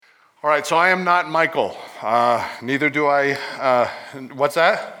All right, so I am not Michael. Neither do I, what's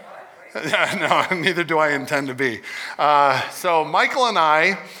that? No, neither do I intend to be. So Michael and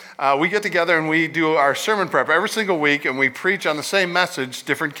I, we get together and we do our sermon prep every single week, and we preach on the same message,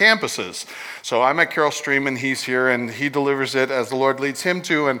 different campuses. So I'm at Carroll Stream, and he's here, and he delivers it as the Lord leads him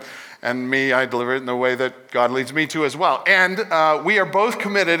to, and me, I deliver it in the way that God leads me to as well. And we are both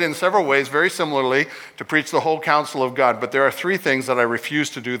committed in several ways, very similarly, to preach the whole counsel of God. But there are three things that I refuse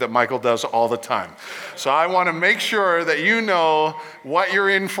to do that Michael does all the time. So I want to make sure that you know what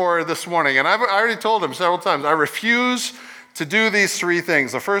you're in for this morning. And I already told him several times, I refuse to do these three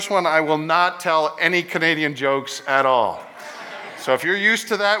things. The first one, I will not tell any Canadian jokes at all. So if you're used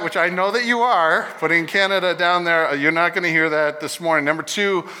to that, which I know that you are, putting Canada down there, you're not going to hear that this morning. Number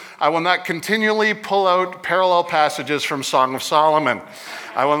two, I will not continually pull out parallel passages from Song of Solomon.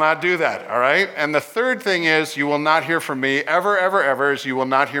 I will not do that, all right? And the third thing is, you will not hear from me ever, is you will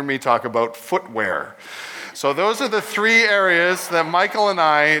not hear me talk about footwear. So those are the three areas that Michael and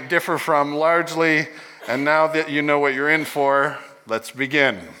I differ from largely. And now that you know what you're in for, let's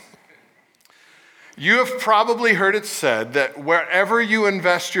begin. You have probably heard it said that wherever you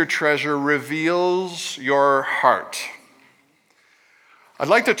invest your treasure reveals your heart. I'd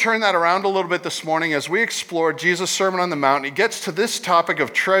like to turn that around a little bit this morning as we explore Jesus' Sermon on the Mount. He gets to this topic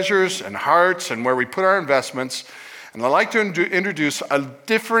of treasures and hearts and where we put our investments. And I'd like to introduce a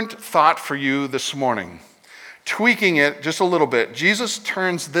different thought for you this morning. Tweaking it just a little bit, Jesus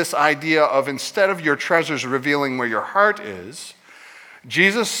turns this idea of instead of your treasures revealing where your heart is,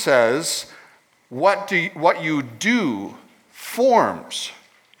 Jesus says, what you do forms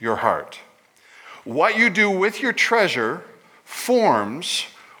your heart. What you do with your treasure forms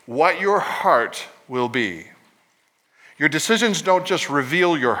what your heart will be. Your decisions don't just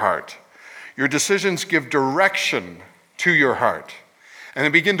reveal your heart. Your decisions give direction to your heart. And they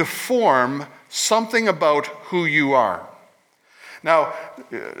begin to form something about who you are. Now,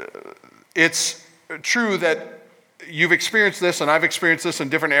 it's true that you've experienced this, and I've experienced this in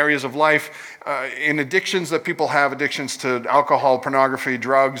different areas of life, in addictions that people have, addictions to alcohol, pornography,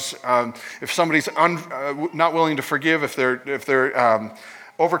 drugs. If somebody's not willing to forgive, if they're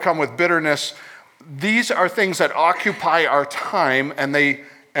overcome with bitterness, these are things that occupy our time, and they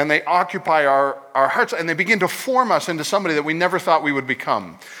occupy our hearts, and they begin to form us into somebody that we never thought we would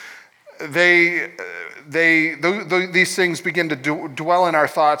become. These things begin to dwell in our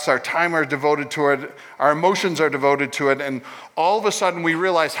thoughts. Our time are devoted to it. Our emotions are devoted to it. And all of a sudden we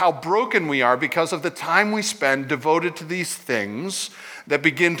realize how broken we are because of the time we spend devoted to these things that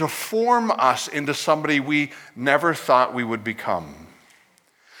begin to form us into somebody we never thought we would become.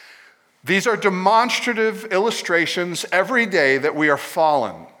 These are demonstrative illustrations every day that we are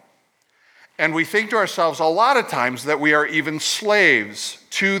fallen. And we think to ourselves a lot of times that we are even slaves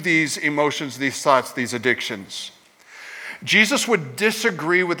to these emotions, these thoughts, these addictions. Jesus would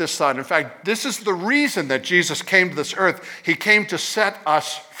disagree with this thought. In fact, this is the reason that Jesus came to this earth. He came to set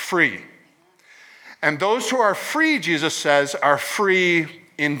us free. And those who are free, Jesus says, are free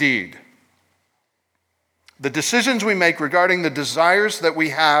indeed. The decisions we make regarding the desires that we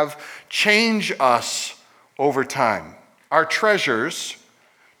have change us over time. Our treasures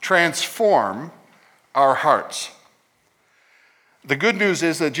transform our hearts. The good news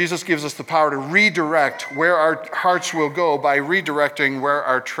is that Jesus gives us the power to redirect where our hearts will go by redirecting where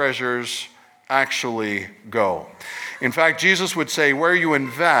our treasures actually go. In fact, Jesus would say where you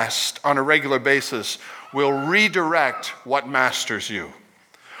invest on a regular basis will redirect what masters you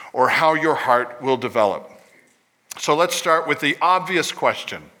or how your heart will develop. So let's start with the obvious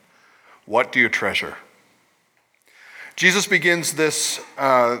question. What do you treasure? Jesus begins this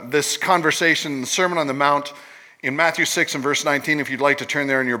conversation, the Sermon on the Mount, in Matthew 6 and verse 19. If you'd like to turn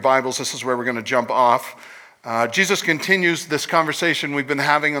there in your Bibles, this is where we're going to jump off. Jesus continues this conversation we've been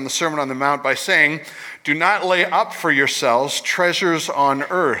having on the Sermon on the Mount by saying, "Do not lay up for yourselves treasures on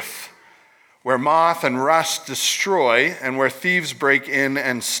earth, where moth and rust destroy and where thieves break in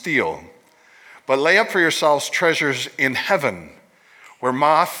and steal. But lay up for yourselves treasures in heaven, where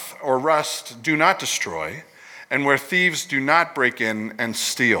moth or rust do not destroy, and where thieves do not break in and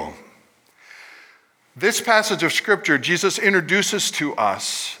steal." This passage of Scripture, Jesus introduces to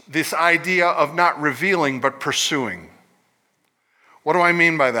us this idea of not revealing but pursuing. What do I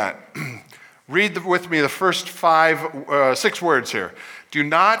mean by that? Read with me the first 6 words here. Do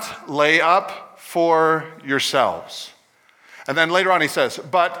not lay up for yourselves. And then later on he says,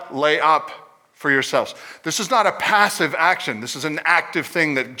 but lay up for yourselves. This is not a passive action. This is an active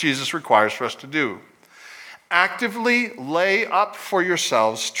thing that Jesus requires for us to do. Actively lay up for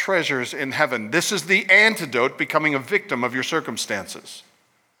yourselves treasures in heaven. This is the antidote becoming a victim of your circumstances.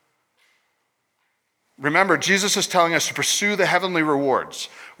 Remember, Jesus is telling us to pursue the heavenly rewards.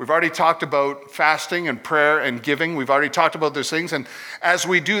 We've already talked about fasting and prayer and giving. We've already talked about those things. And as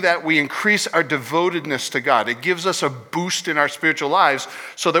we do that, we increase our devotedness to God. It gives us a boost in our spiritual lives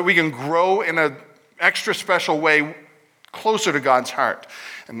so that we can grow in an extra special way closer to God's heart.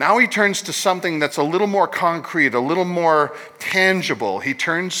 And now he turns to something that's a little more concrete, a little more tangible. He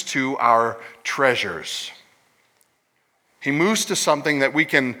turns to our treasures. He moves to something that we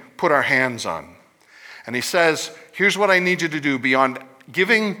can put our hands on. And he says, here's what I need you to do. Beyond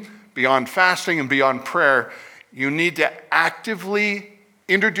giving, beyond fasting, and beyond prayer, you need to actively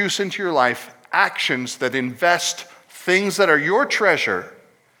introduce into your life actions that invest things that are your treasure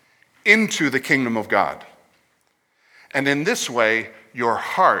into the kingdom of God. And in this way, your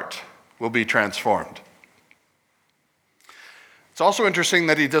heart will be transformed. It's also interesting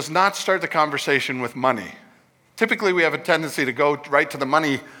that he does not start the conversation with money. Typically, we have a tendency to go right to the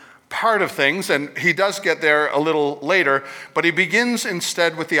money part of things, and he does get there a little later, but he begins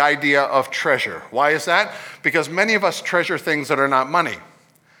instead with the idea of treasure. Why is that? Because many of us treasure things that are not money.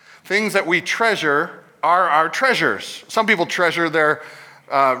 Things that we treasure are our treasures. Some people treasure their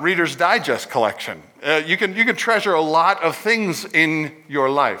Reader's Digest collection. You can treasure a lot of things in your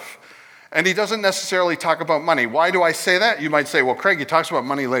life. And he doesn't necessarily talk about money. Why do I say that? You might say, well, Craig, he talks about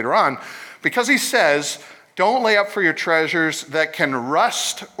money later on. Because he says, don't lay up for your treasures that can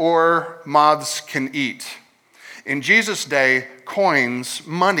rust or moths can eat. In Jesus' day, coins,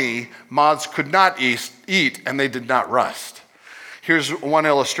 money, moths could not eat, and they did not rust. Here's one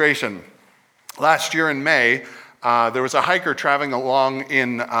illustration. Last year in May, there was a hiker traveling along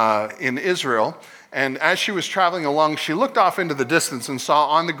in Israel, and as she was traveling along, she looked off into the distance and saw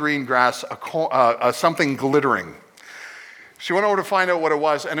on the green grass something glittering. She went over to find out what it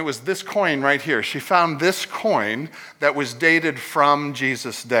was, and it was this coin right here. She found this coin that was dated from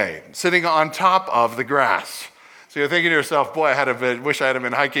Jesus' day, sitting on top of the grass. So you're thinking to yourself, boy, wish I had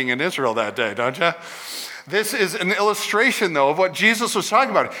been hiking in Israel that day, don't you? This is an illustration, though, of what Jesus was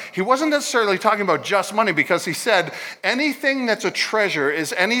talking about. He wasn't necessarily talking about just money, because he said anything that's a treasure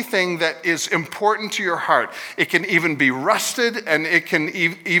is anything that is important to your heart. It can even be rusted, and it can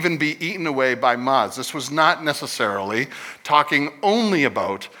even be eaten away by moths. This was not necessarily talking only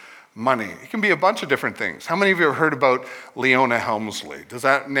about money. It can be a bunch of different things. How many of you have heard about Leona Helmsley? Does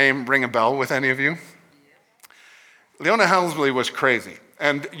that name ring a bell with any of you? Leona Helmsley was crazy.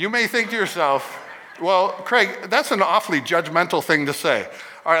 And you may think to yourself, well, Craig, that's an awfully judgmental thing to say.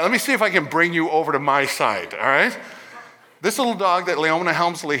 All right, let me see if I can bring you over to my side, all right? This little dog that Leona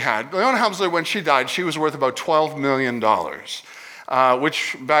Helmsley had, Leona Helmsley, when she died, she was worth about $12 million,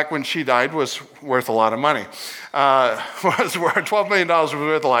 which back when she died was worth a lot of money. $12 million was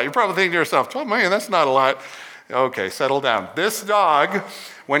worth a lot. You're probably thinking to yourself, $12 million, that's not a lot. Okay, settle down. This dog,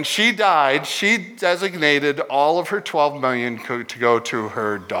 when she died, she designated all of her $12 million to go to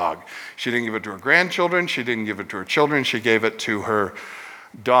her dog. She didn't give it to her grandchildren. She didn't give it to her children. She gave it to her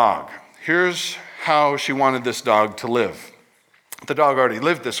dog. Here's how she wanted this dog to live. The dog already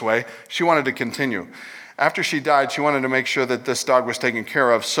lived this way. She wanted to continue. After she died, she wanted to make sure that this dog was taken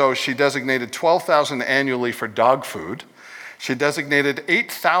care of, so she designated $12,000 annually for dog food. She designated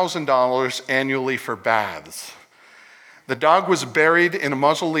 $8,000 annually for baths. The dog was buried in a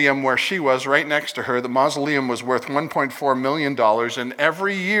mausoleum where she was, right next to her. The mausoleum was worth $1.4 million, and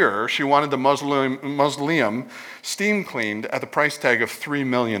every year she wanted the mausoleum steam cleaned at the price tag of $3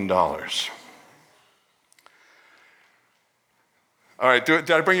 million. All right,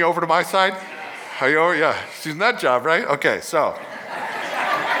 did I bring you over to my side? Are you over? Yeah, she's nut job, right? Okay, so.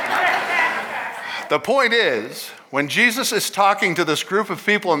 The point is, when Jesus is talking to this group of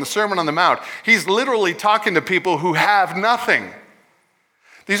people in the Sermon on the Mount, he's literally talking to people who have nothing.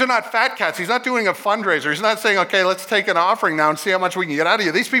 These are not fat cats. He's not doing a fundraiser. He's not saying, okay, let's take an offering now and see how much we can get out of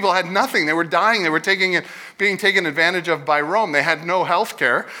you. These people had nothing. They were dying. They were being taken advantage of by Rome. They had no health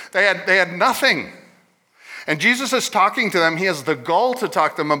care. They had nothing. And Jesus is talking to them. He has the gall to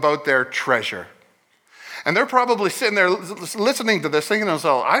talk to them about their treasure. And they're probably sitting there listening to this, thinking to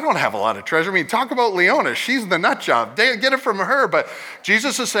themselves, I don't have a lot of treasure. I mean, talk about Leona. She's the nut job. Get it from her. But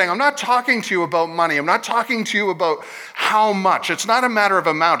Jesus is saying, I'm not talking to you about money. I'm not talking to you about how much. It's not a matter of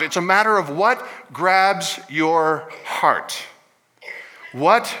amount. It's a matter of what grabs your heart.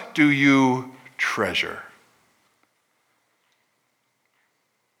 What do you treasure?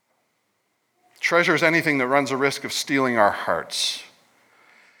 Treasure is anything that runs a risk of stealing our hearts.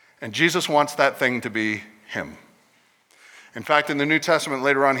 And Jesus wants that thing to be him. In fact, in the New Testament,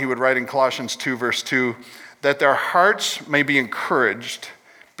 later on, he would write in Colossians 2, verse 2, that their hearts may be encouraged,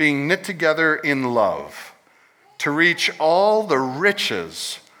 being knit together in love, to reach all the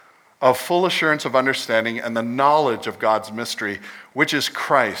riches of full assurance of understanding and the knowledge of God's mystery, which is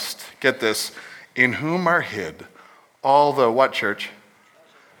Christ. Get this, in whom are hid all the, what, church?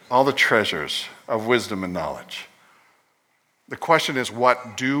 All the treasures of wisdom and knowledge. The question is,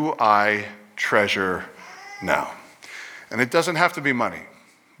 what do I treasure now? And it doesn't have to be money,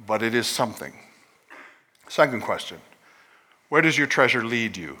 but it is something. Second question, where does your treasure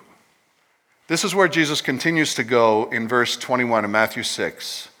lead you? This is where Jesus continues to go in verse 21 of Matthew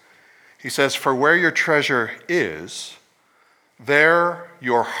 6. He says, for where your treasure is, there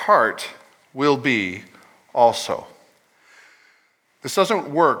your heart will be also. This doesn't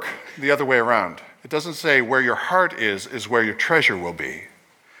work the other way around. It doesn't say where your heart is where your treasure will be.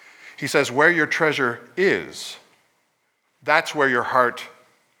 He says where your treasure is, that's where your heart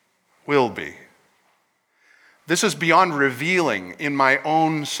will be. This is beyond revealing in my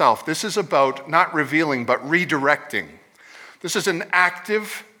own self. This is about not revealing, but redirecting. This is an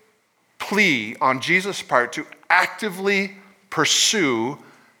active plea on Jesus' part to actively pursue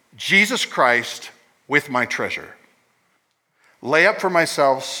Jesus Christ with my treasure. Lay up for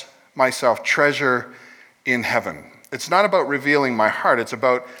myself treasure in heaven. It's not about revealing my heart. It's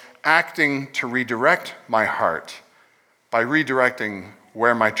about acting to redirect my heart by redirecting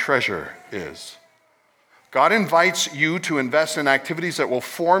where my treasure is. God invites you to invest in activities that will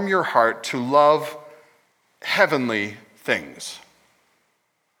form your heart to love heavenly things.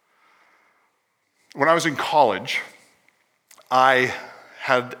 When I was in college, I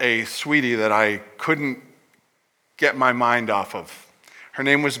had a sweetie that I couldn't get my mind off of. Her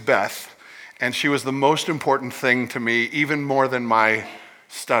name was Beth, and she was the most important thing to me, even more than my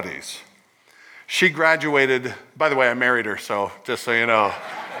studies. She graduated, by the way, I married her, so just so you know.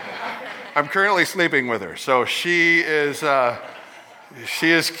 I'm currently sleeping with her, so she is the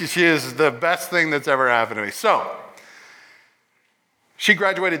best thing that's ever happened to me. So, she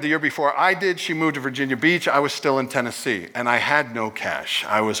graduated the year before I did. She moved to Virginia Beach. I was still in Tennessee, and I had no cash.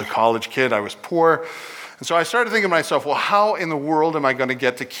 I was a college kid. I was poor. And so I started thinking to myself, well, how in the world am I going to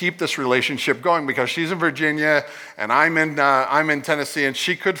get to keep this relationship going? Because she's in Virginia, and I'm in Tennessee, and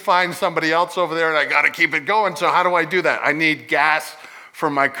she could find somebody else over there, and I got to keep it going. So how do I do that? I need gas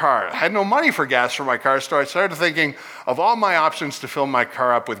for my car. I had no money for gas for my car, so I started thinking of all my options to fill my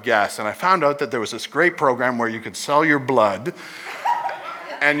car up with gas. And I found out that there was this great program where you could sell your blood,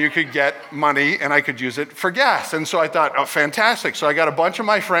 and you could get money, and I could use it for gas. And so I thought, oh, fantastic. So I got a bunch of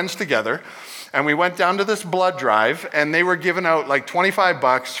my friends together, and we went down to this blood drive, and they were giving out like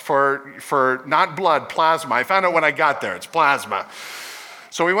 $25 for not blood, plasma. I found out when I got there, it's plasma.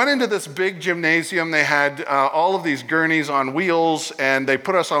 So we went into this big gymnasium. They had all of these gurneys on wheels, and they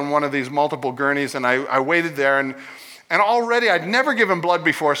put us on one of these multiple gurneys, and I waited there, and already I'd never given blood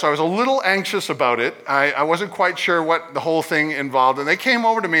before, so I was a little anxious about it. I wasn't quite sure what the whole thing involved, and they came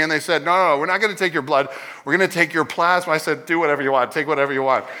over to me and they said, no, we're not going to take your blood. We're going to take your plasma. I said, do whatever you want. Take whatever you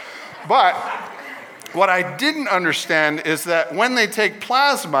want. But what I didn't understand is that when they take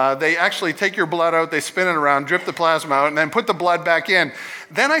plasma, they actually take your blood out, they spin it around, drip the plasma out, and then put the blood back in.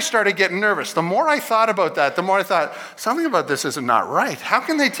 Then I started getting nervous. The more I thought about that, the more I thought, something about this isn't not right. How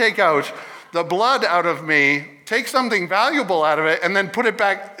can they take out the blood out of me, take something valuable out of it, and then put it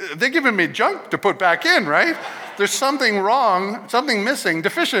back? They're giving me junk to put back in, right? There's something wrong, something missing,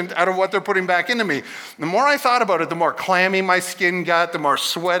 deficient out of what they're putting back into me. The more I thought about it, the more clammy my skin got, the more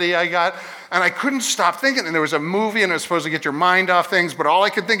sweaty I got, and I couldn't stop thinking. And there was a movie, and it was supposed to get your mind off things, but all I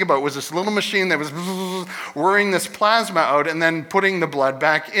could think about was this little machine that was whirring this plasma out and then putting the blood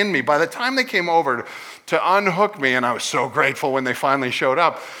back in me. By the time they came over to unhook me, and I was so grateful when they finally showed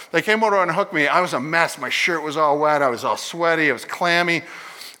up, they came over to unhook me. I was a mess. My shirt was all wet. I was all sweaty. I was clammy.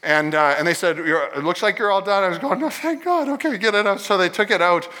 And they said, it looks like you're all done. I was going, no, thank God. Okay, get it out. So they took it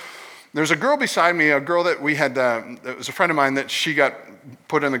out. There's a girl beside me, a girl that we had, that was a friend of mine that she got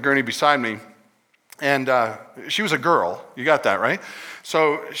put in the gurney beside me. And she was a girl. You got that, right?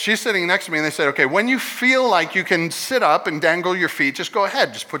 So she's sitting next to me, and they said, okay, when you feel like you can sit up and dangle your feet, just go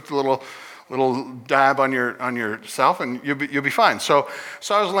ahead. Just put the little dab on yourself, and you'll be fine. So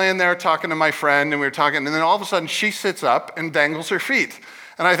I was laying there talking to my friend, and we were talking, and then all of a sudden she sits up and dangles her feet.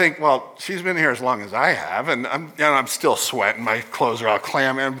 And I think, well, she's been here as long as I have, and I'm still sweating. My clothes are all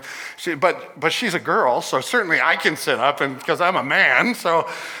clammy. But she's a girl, so certainly I can sit up, and because I'm a man. So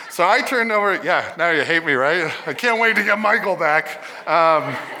I turned over. Yeah, now you hate me, right? I can't wait to get Michael back.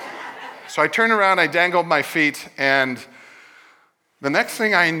 So I turned around, I dangled my feet, and the next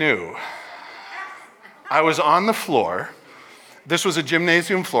thing I knew, I was on the floor. This was a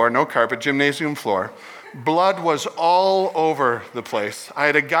gymnasium floor, no carpet, gymnasium floor, Blood was all over the place. I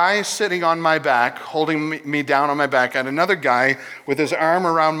had a guy sitting on my back, holding me down on my back. I had another guy with his arm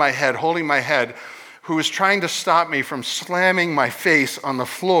around my head, holding my head, who was trying to stop me from slamming my face on the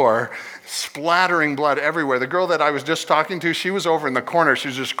floor, splattering blood everywhere. The girl that I was just talking to, she was over in the corner. She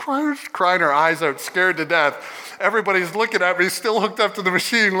was just crying her eyes out, scared to death. Everybody's looking at me, still hooked up to the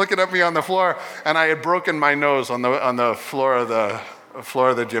machine, looking at me on the floor, and I had broken my nose on the floor of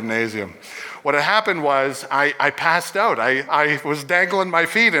the gymnasium. What had happened was I passed out. I was dangling my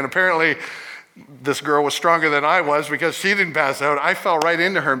feet, and apparently this girl was stronger than I was because she didn't pass out. I fell right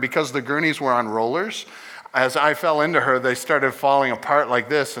into her, and because the gurneys were on rollers, as I fell into her, they started falling apart like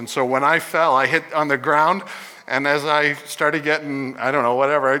this. And so when I fell, I hit on the ground, and as I started getting, I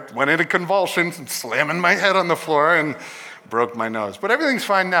went into convulsions and slamming my head on the floor and broke my nose. But everything's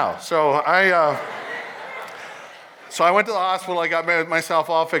fine now. So I went to the hospital, I got myself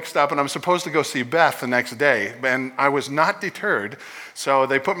all fixed up, and I'm supposed to go see Beth the next day, and I was not deterred. So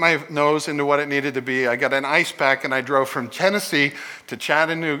they put my nose into what it needed to be. I got an ice pack, and I drove from Tennessee to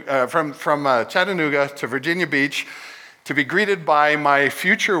Chattanooga, from Chattanooga to Virginia Beach to be greeted by my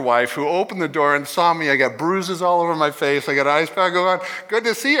future wife, who opened the door and saw me. I got bruises all over my face. I got an ice pack going on. Good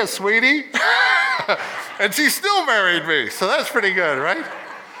to see you, sweetie. And she still married me, so that's pretty good, right?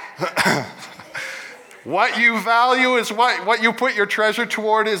 What you value is what you put your treasure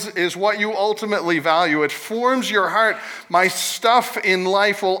toward is what you ultimately value. It forms your heart. My stuff in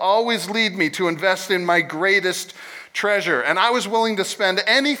life will always lead me to invest in my greatest treasure. And I was willing to spend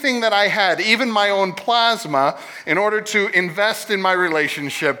anything that I had, even my own plasma, in order to invest in my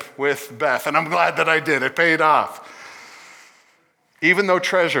relationship with Beth. And I'm glad that I did. It paid off. Even though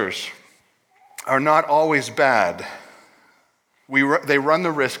treasures are not always bad, they run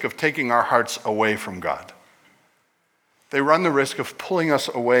the risk of taking our hearts away from God. They run the risk of pulling us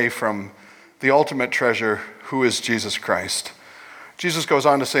away from the ultimate treasure, who is Jesus Christ. Jesus goes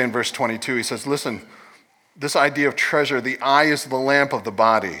on to say in verse 22, he says, listen, this idea of treasure, the eye is the lamp of the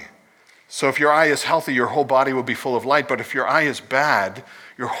body. So if your eye is healthy, your whole body will be full of light. But if your eye is bad,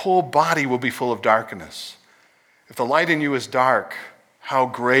 your whole body will be full of darkness. If the light in you is dark, how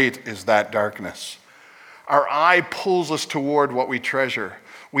great is that darkness? Our eye pulls us toward what we treasure.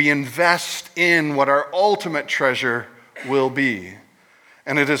 We invest in what our ultimate treasure will be.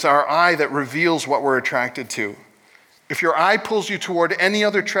 And it is our eye that reveals what we're attracted to. If your eye pulls you toward any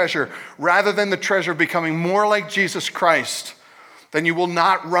other treasure, rather than the treasure becoming more like Jesus Christ, then you will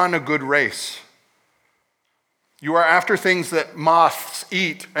not run a good race. You are after things that moths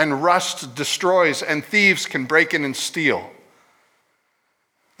eat and rust destroys and thieves can break in and steal.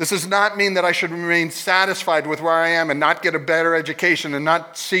 This does not mean that I should remain satisfied with where I am and not get a better education and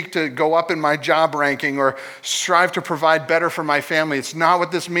not seek to go up in my job ranking or strive to provide better for my family. It's not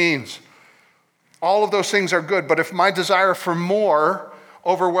what this means. All of those things are good, but if my desire for more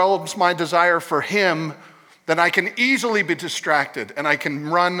overwhelms my desire for Him, then I can easily be distracted and I can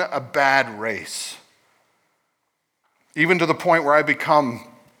run a bad race. Even to the point where I become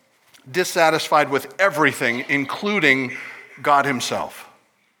dissatisfied with everything, including God Himself.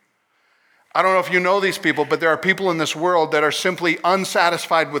 I don't know if you know these people, but there are people in this world that are simply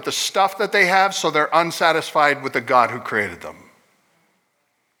unsatisfied with the stuff that they have, so they're unsatisfied with the God who created them.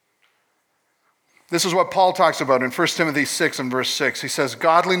 This is what Paul talks about in 1 Timothy 6 and verse 6. He says,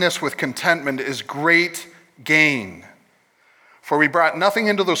 godliness with contentment is great gain. For we brought nothing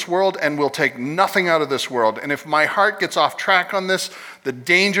into this world and will take nothing out of this world. And if my heart gets off track on this, the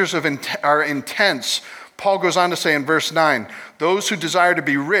dangers are intense. Paul goes on to say in verse 9, those who desire to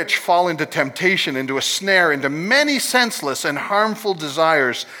be rich fall into temptation, into a snare, into many senseless and harmful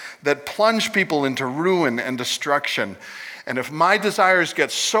desires that plunge people into ruin and destruction. And if my desires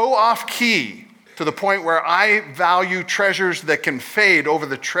get so off key to the point where I value treasures that can fade over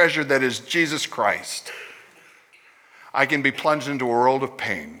the treasure that is Jesus Christ, I can be plunged into a world of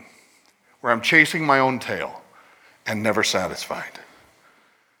pain where I'm chasing my own tail and never satisfied.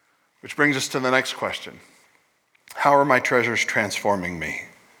 Which brings us to the next question. How are my treasures transforming me?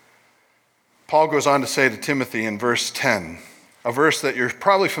 Paul goes on to say to Timothy in verse 10, a verse that you're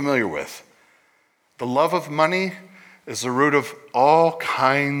probably familiar with. The love of money is the root of all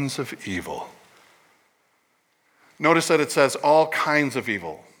kinds of evil. Notice that it says all kinds of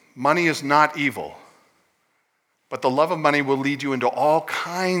evil. Money is not evil, but the love of money will lead you into all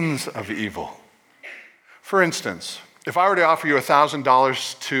kinds of evil. For instance, if I were to offer you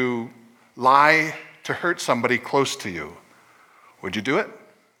 $1,000 to lie to hurt somebody close to you, would you do it?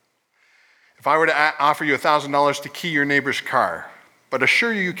 If I were to offer you $1,000 to key your neighbor's car, but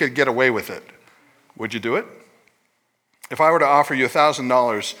assure you could get away with it, would you do it? If I were to offer you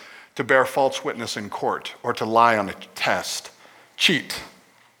 $1,000 to bear false witness in court, or to lie on a test? Cheat.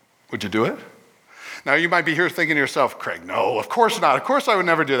 Would you do it? Now you might be here thinking to yourself, Craig, no, of course not. Of course I would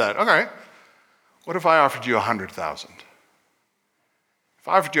never do that. Okay. What if I offered you 100,000? If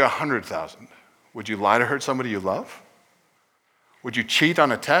I offered you 100,000, would you lie to hurt somebody you love? Would you cheat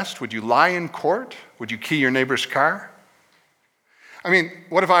on a test? Would you lie in court? Would you key your neighbor's car? I mean,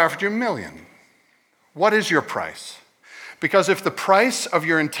 what if I offered you $1 million? What is your price? Because if the price of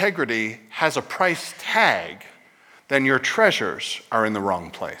your integrity has a price tag, then your treasures are in the wrong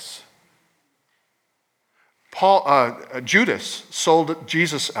place. Judas sold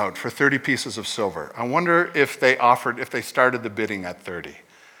Jesus out for 30 pieces of silver. I wonder if they started the bidding at 30.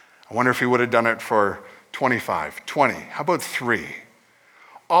 I wonder if he would have done it for 25, 20, how about 3?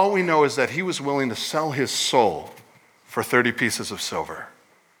 All we know is that he was willing to sell his soul for 30 pieces of silver.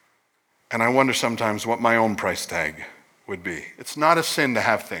 And I wonder sometimes what my own price tag would be. It's not a sin to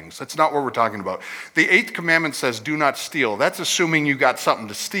have things. That's not what we're talking about. The 8th commandment says, do not steal. That's assuming you got something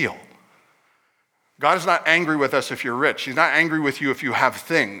to steal. God is not angry with us if you're rich. He's not angry with you if you have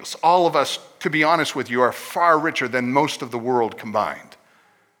things. All of us, to be honest with you, are far richer than most of the world combined.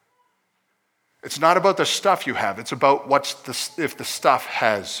 It's not about the stuff you have. It's about if the stuff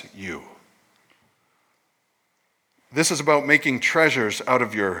has you. This is about making treasures out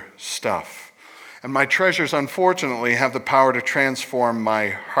of your stuff. And my treasures, unfortunately, have the power to transform my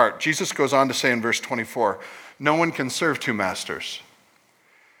heart. Jesus goes on to say in verse 24, no one can serve 2 masters.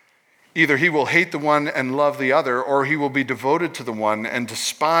 Either he will hate the one and love the other, or he will be devoted to the one and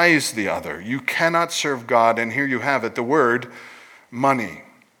despise the other. You cannot serve God, and here you have it, the word money.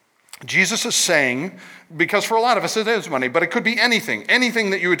 Jesus is saying, because for a lot of us it is money, but it could be anything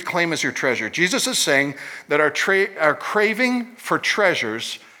that you would claim as your treasure. Jesus is saying that our craving for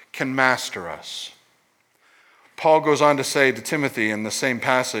treasures can master us. Paul goes on to say to Timothy in the same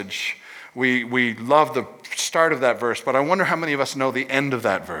passage, we love the start of that verse, but I wonder how many of us know the end of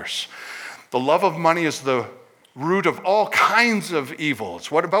that verse. The love of money is the root of all kinds of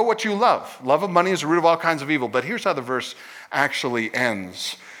evils. What about what you love? Love of money is the root of all kinds of evil. But here's how the verse actually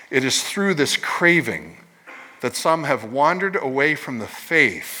ends. It is through this craving that some have wandered away from the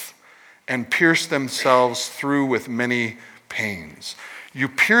faith and pierced themselves through with many pains. You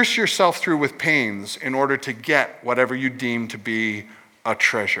pierce yourself through with pains in order to get whatever you deem to be a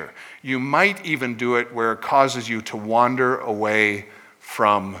treasure. You might even do it where it causes you to wander away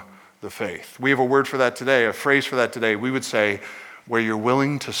from the faith. We have a word for that today, a phrase for that today. We would say, where you're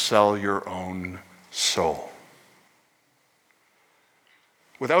willing to sell your own soul.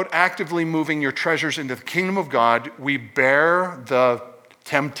 Without actively moving your treasures into the kingdom of God, we bear the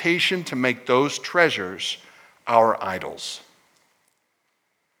temptation to make those treasures our idols.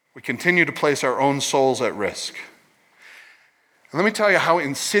 We continue to place our own souls at risk. And let me tell you how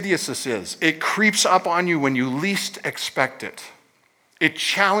insidious this is. It creeps up on you when you least expect it. It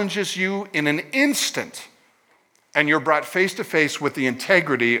challenges you in an instant, and you're brought face to face with the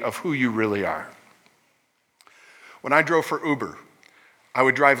integrity of who you really are. When I drove for Uber, I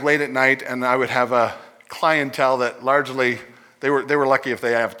would drive late at night, and I would have a clientele that largely, they were lucky if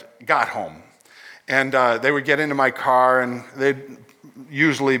they got home. And they would get into my car, and they'd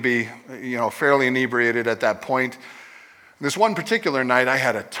usually be, fairly inebriated at that point. This one particular night, I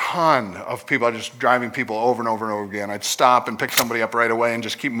had a ton of people. I was just driving people over and over and over again. I'd stop and pick somebody up right away and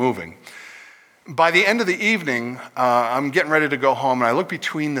just keep moving. By the end of the evening, I'm getting ready to go home, and I look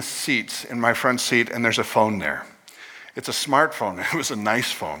between the seats in my front seat, and there's a phone there. It's a smartphone. It was a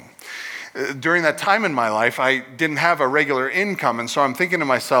nice phone. During that time in my life, I didn't have a regular income, and so I'm thinking to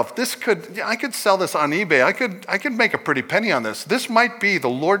myself, I could sell this on eBay. I could make a pretty penny on this. This might be the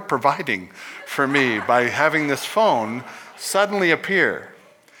Lord providing for me by having this phone suddenly appear.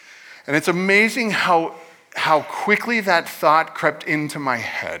 And it's amazing how quickly that thought crept into my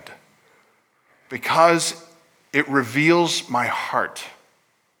head, because it reveals my heart.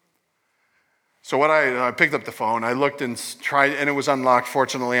 So I picked up the phone, I looked and tried, and it was unlocked.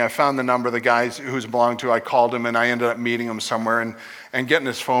 Fortunately, I found the number of the guys who's belonged to. I called him, and I ended up meeting him somewhere and getting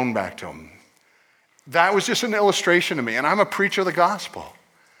his phone back to him. That was just an illustration to me, and I'm a preacher of the gospel.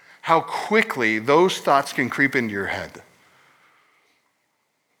 How quickly those thoughts can creep into your head.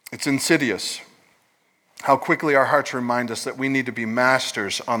 It's insidious. How quickly our hearts remind us that we need to be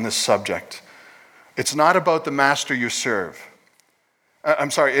masters on this subject. It's not about the master you serve.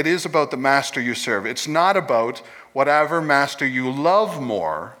 It is about the master you serve. It's not about whatever master you love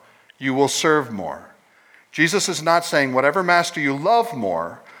more, you will serve more. Jesus is not saying whatever master you love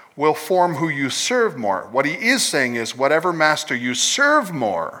more will form who you serve more. What he is saying is whatever master you serve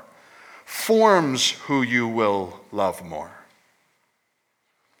more forms who you will love more.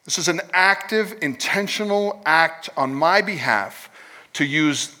 This is an active, intentional act on my behalf to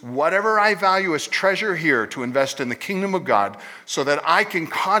use whatever I value as treasure here to invest in the kingdom of God so that I can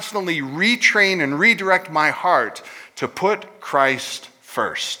constantly retrain and redirect my heart to put Christ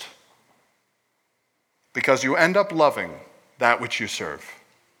first. Because you end up loving that which you serve.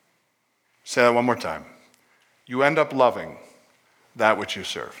 Say that one more time. You end up loving that which you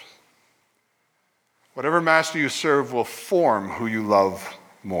serve. Whatever master you serve will form who you love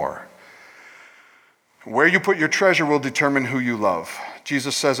more. Where you put your treasure will determine who you love.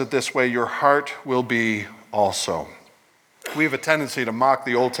 Jesus says it this way, your heart will be also. We have a tendency to mock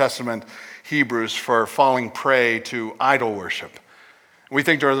the Old Testament Hebrews for falling prey to idol worship. We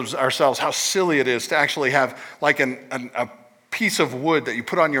think to ourselves how silly it is to actually have like a piece of wood that you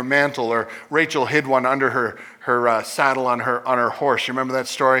put on your mantle, or Rachel hid one under her saddle on her horse. You remember that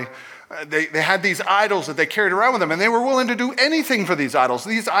story? They had these idols that they carried around with them, and they were willing to do anything for these idols.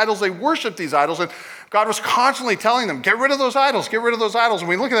 These idols, they worshiped these idols, and God was constantly telling them, get rid of those idols, get rid of those idols. And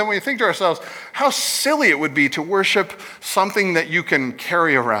we look at them and we think to ourselves, how silly it would be to worship something that you can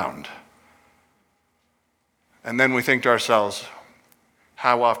carry around. And then we think to ourselves,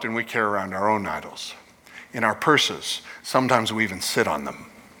 how often we carry around our own idols. In our purses, sometimes we even sit on them.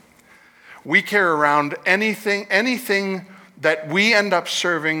 We carry around anything that we end up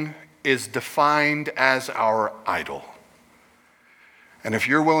serving is defined as our idol. And if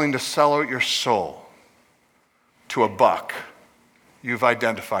you're willing to sell out your soul to $1, you've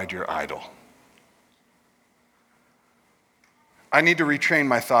identified your idol. I need to retrain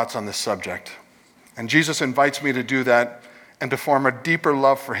my thoughts on this subject. And Jesus invites me to do that and to form a deeper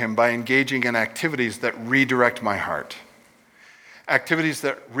love for him by engaging in activities that redirect my heart. Activities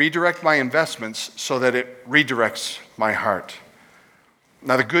that redirect my investments so that it redirects my heart.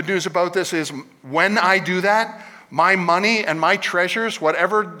 Now, the good news about this is when I do that, my money and my treasures,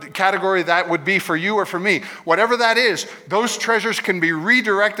 whatever category that would be for you or for me, whatever that is, those treasures can be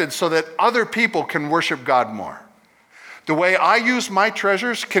redirected so that other people can worship God more. The way I use my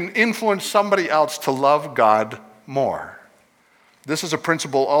treasures can influence somebody else to love God more. This is a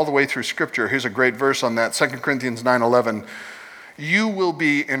principle all the way through Scripture. Here's a great verse on that, 2 Corinthians 9:11. You will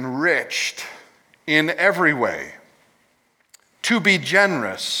be enriched in every way, to be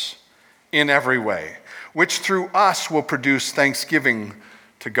generous in every way, which through us will produce thanksgiving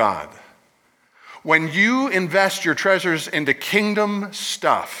to God. When you invest your treasures into kingdom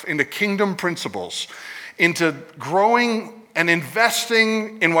stuff, into kingdom principles, into growing and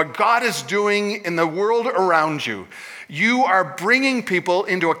investing in what God is doing in the world around you, you are bringing people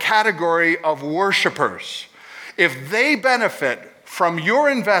into a category of worshipers. If they benefit from your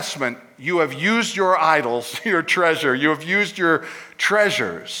investment, you have used your idols, your treasure, you have used your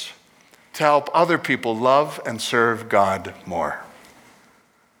treasures to help other people love and serve God more.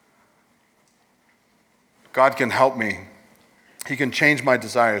 God can help me. He can change my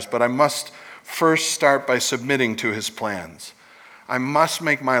desires, but I must first start by submitting to his plans. I must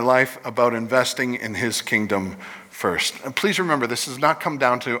make my life about investing in his kingdom first. And please remember, this does not come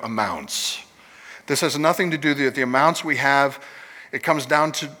down to amounts. This has nothing to do with the amounts we have. It comes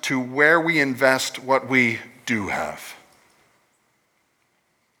down to where we invest what we do have.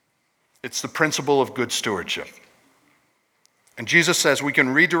 It's the principle of good stewardship. And Jesus says we can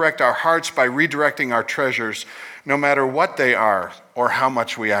redirect our hearts by redirecting our treasures, no matter what they are or how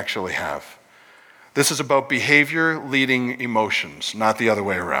much we actually have. This is about behavior leading emotions, not the other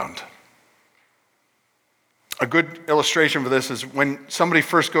way around. A good illustration for this is when somebody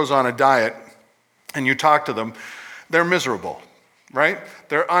first goes on a diet and you talk to them, they're miserable, right?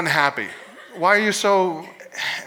 They're unhappy. Why are you so